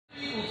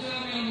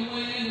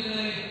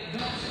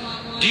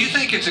Do you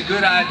think it's a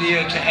good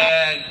idea to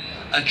add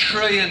 $1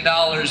 trillion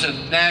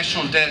of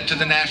national debt to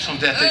the national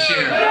debt this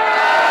year?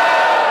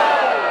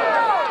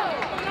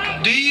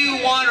 Do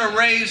you want to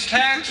raise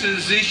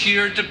taxes this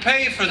year to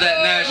pay for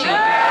that national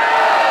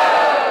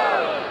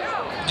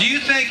debt? Do you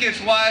think it's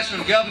wise for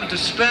the government to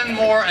spend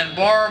more and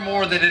borrow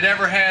more than it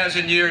ever has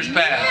in years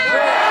past?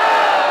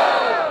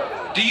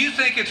 Do you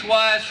think it's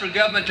wise for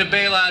government to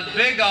bail out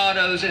big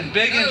autos and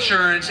big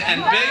insurance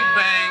and big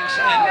banks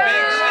and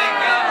big state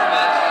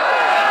governments?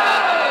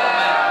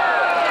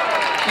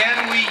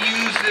 Can we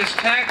use this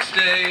tax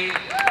day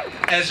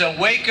as a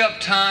wake-up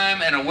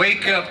time and a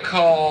wake-up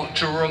call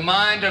to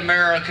remind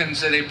Americans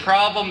that a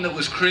problem that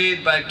was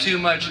created by too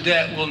much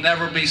debt will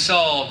never be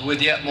solved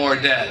with yet more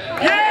debt?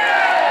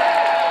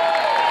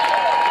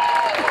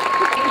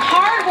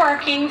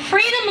 Hardworking,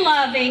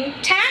 freedom-loving,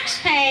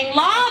 tax-paying,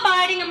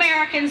 law-abiding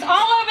Americans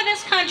all over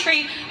this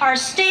country are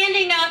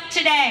standing up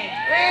today.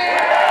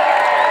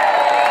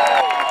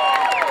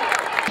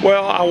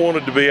 Well, I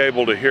wanted to be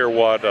able to hear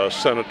what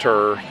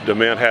Senator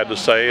DeMint had to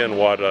say and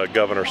what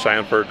Governor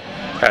Sanford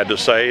had to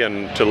say,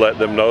 and to let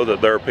them know that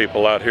there are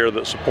people out here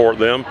that support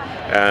them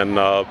and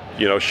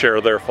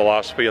share their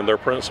philosophy and their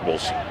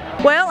principles.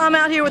 Well, I'm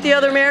out here with the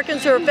other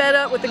Americans who are fed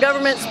up with the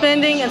government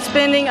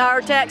spending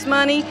our tax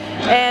money,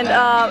 and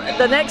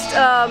the next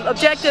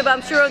objective,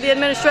 I'm sure, of the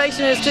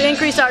administration is to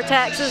increase our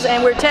taxes,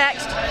 and we're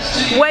taxed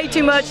way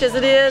too much as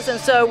it is, and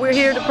so we're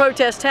here to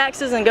protest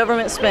taxes and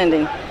government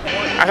spending.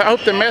 I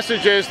hope the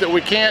message is that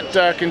we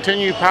can't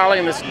continue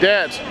piling this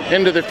debt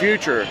into the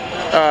future.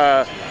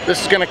 This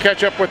is going to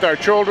catch up with our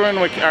children,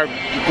 with our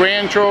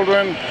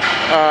grandchildren,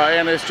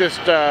 and it's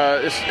just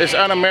it's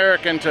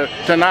un-American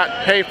to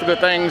not pay for the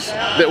things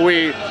that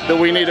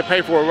we need to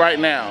pay for right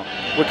now.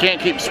 We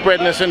can't keep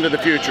spreading this into the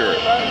future.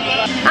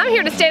 I'm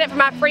here to stand up for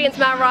my freedoms,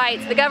 my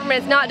rights. The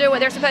government is not doing what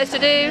they're supposed to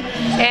do,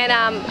 and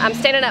I'm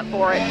standing up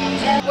for it.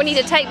 We need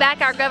to take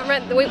back our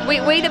government.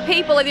 We the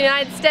people of the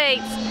United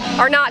States,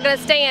 are not going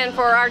to stand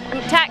for our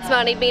tax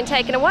money being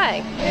taken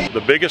away.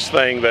 The biggest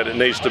thing that it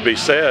needs to be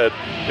said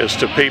is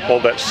to people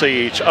that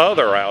see each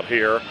other out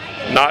here,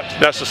 not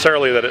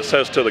necessarily that it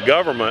says to the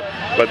government,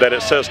 but that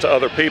it says to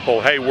other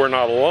people, hey, we're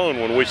not alone.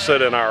 When we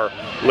sit in our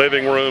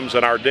living rooms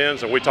and our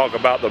dens and we talk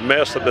about the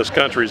mess that this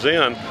country's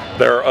in,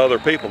 there are other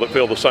people that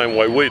feel the same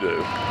way we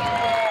do.